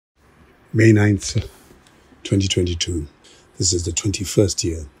May 9th, 2022. This is the 21st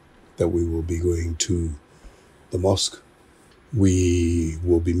year that we will be going to the mosque. We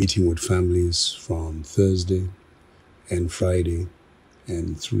will be meeting with families from Thursday and Friday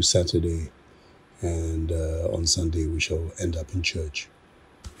and through Saturday, and on Sunday we shall end up in church.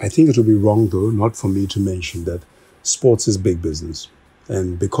 I think it will be wrong, though, not for me to mention that sports is big business.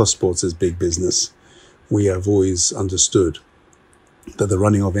 And because sports is big business, we have always understood that the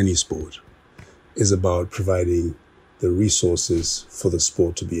running of any sport is about providing the resources for the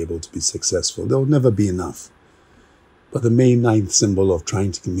sport to be able to be successful. There will never be enough. But the May 9th symbol of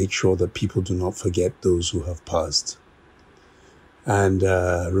trying to make sure that people do not forget those who have passed and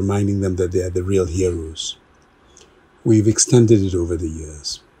reminding them that they are the real heroes. We've extended it over the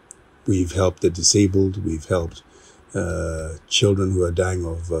years. We've helped the disabled. We've helped children who are dying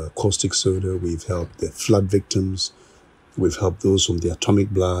of caustic soda. We've helped the flood victims. We've helped those from the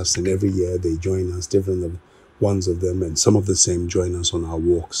atomic blast, and every year they join us, different ones of them, and some of the same join us on our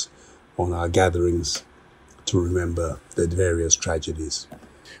walks, on our gatherings, to remember the various tragedies.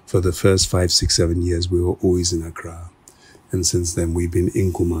 For the first 5, 6, 7 years, we were always in Accra, and since then we've been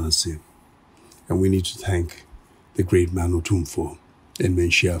in Kumasi. And we need to thank the great man Otumfo and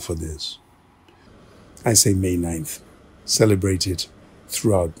Mensah for this. I say May 9th. Celebrate it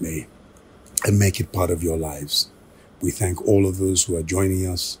throughout May and make it part of your lives. We thank all of those who are joining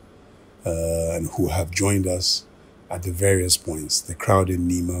us and who have joined us at the various points. The crowd in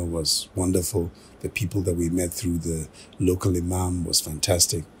Nima was wonderful. The people that we met through the local imam was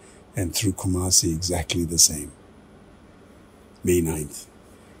fantastic. And through Kumasi, exactly the same. May 9th.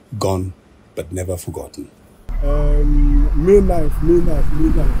 Gone, but never forgotten. May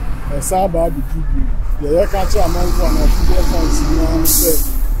 9th. Saba the Jubilee. The Yakacha Amanko and Afuja Fancy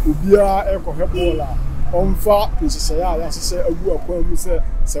Ubia Eko Hebola. Onfa nsisaya yasese agu akwan mu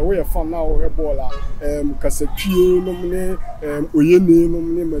se we ye fan na wo hebola kasatwie no mne oyene no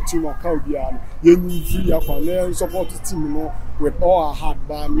mne matuma kaubia yenyi free akwan na support team no with all our heart,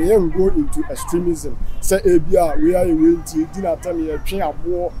 but me go into extremism say ebia we are we dinatami e twe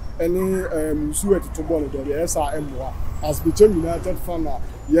abo any suet to ball the SRM as between United fan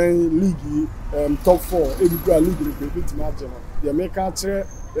yen league top 4 ebia league the bit margin the make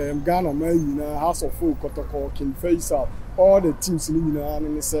Ghana man House of Folk Kotoko King Faisal all the teams in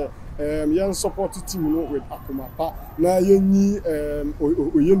and say young support team with Akumapa na yenyi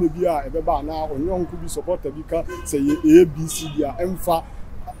oyenebia ebeba na onyon ku bi support bika say ABC dia emfa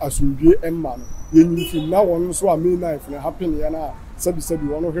asumdwe emma no yenyi fi na won so a May 9th na happen ya na sabi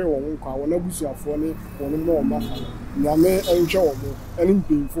won hwe won kwa won abusuafo ne won mo ma nyame enhwe won ene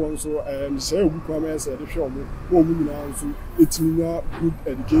mpinfo so say ogu kwa me say de hwe won wo mu nyina nso etiminya good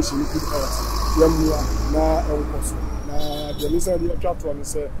education good health yamua na enkoso na de misa de atwato ne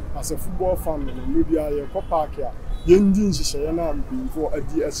say as a football fan no media ye ko park ya yendi nhihye na mpinfo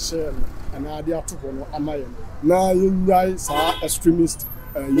adi ehye na ade atoko no amaye na yenyai sa extremist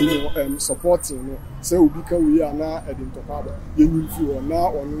supporting no say obi ka we na edintokaba yenyim fi o na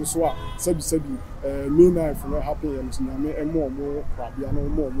onu so a sabi May 9th no happy yam nyame emo mo kwabia no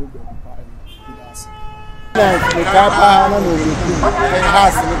mo be pa bidase na ka pa na no ni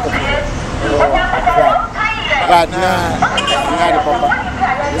has ni ko but na the papa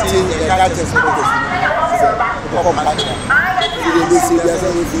tin the gadget so the papa the see dia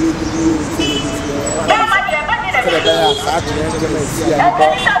say we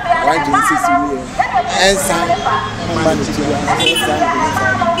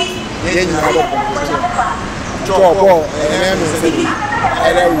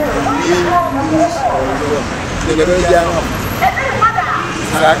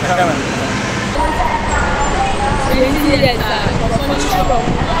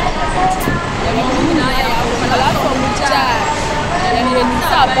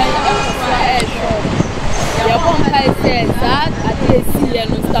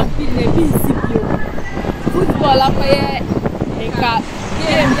Football akoye eka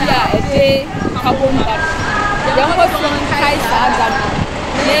game dia ete kabomba yango from kaisa adam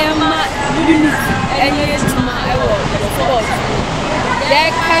nema unity enye tuma ewo sport they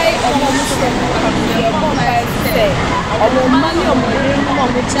kai omo muso kabomba bomba ete omo mani omo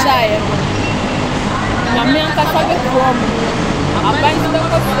omo chae na me anka sabe from abandu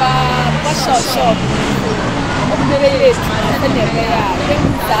ko ba shop obere tuma ya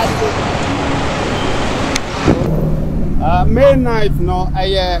May 9th no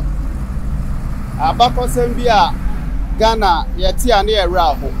aye abakosem bia Ghana yeti ane era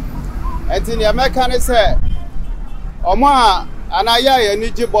ho enti ne America ne se omo a anaya ye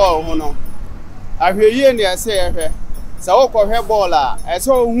ni giball ho no ahweye ne ese ye hwe se wo ko hwe ball a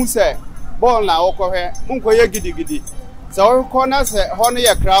ese wo hu se ball na okohwe munkoye gidigidi so corner say hono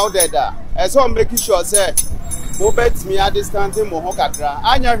ye crowded so make sure say mo bet me a distance mo ho kakra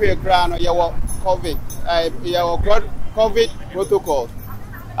anya hwe kra no ye wo covid protocol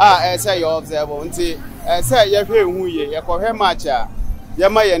say you observe unti say ye hwe hu ye ye kohwe match ye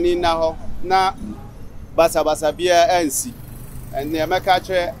ma ye ni na ho na basa bia ansi and ye make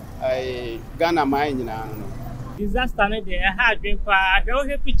kire Ghana man nyina no disaster ne de ha adwen pa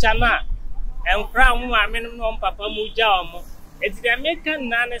hwe picture na enkra mu amenu no papa mu ja omo eti the American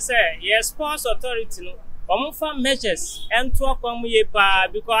na ne say yes sports authority no omufa measures ento akwam ye pa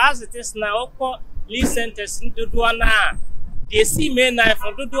because as it is now okọ lead centers dodo na dey see me na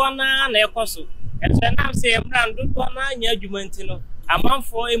for dodo na ekoso eto na say emran dodo na nya adwumanti no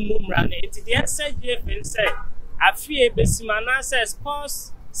amanfo emumra na eti the SGF say afie besimana say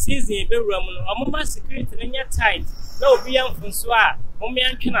sports season be ram no omuma security nya tight na obi amfunso a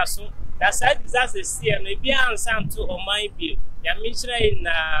omian twena so that side disaster see no bi ansan to oman bi ya mishra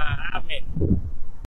na amen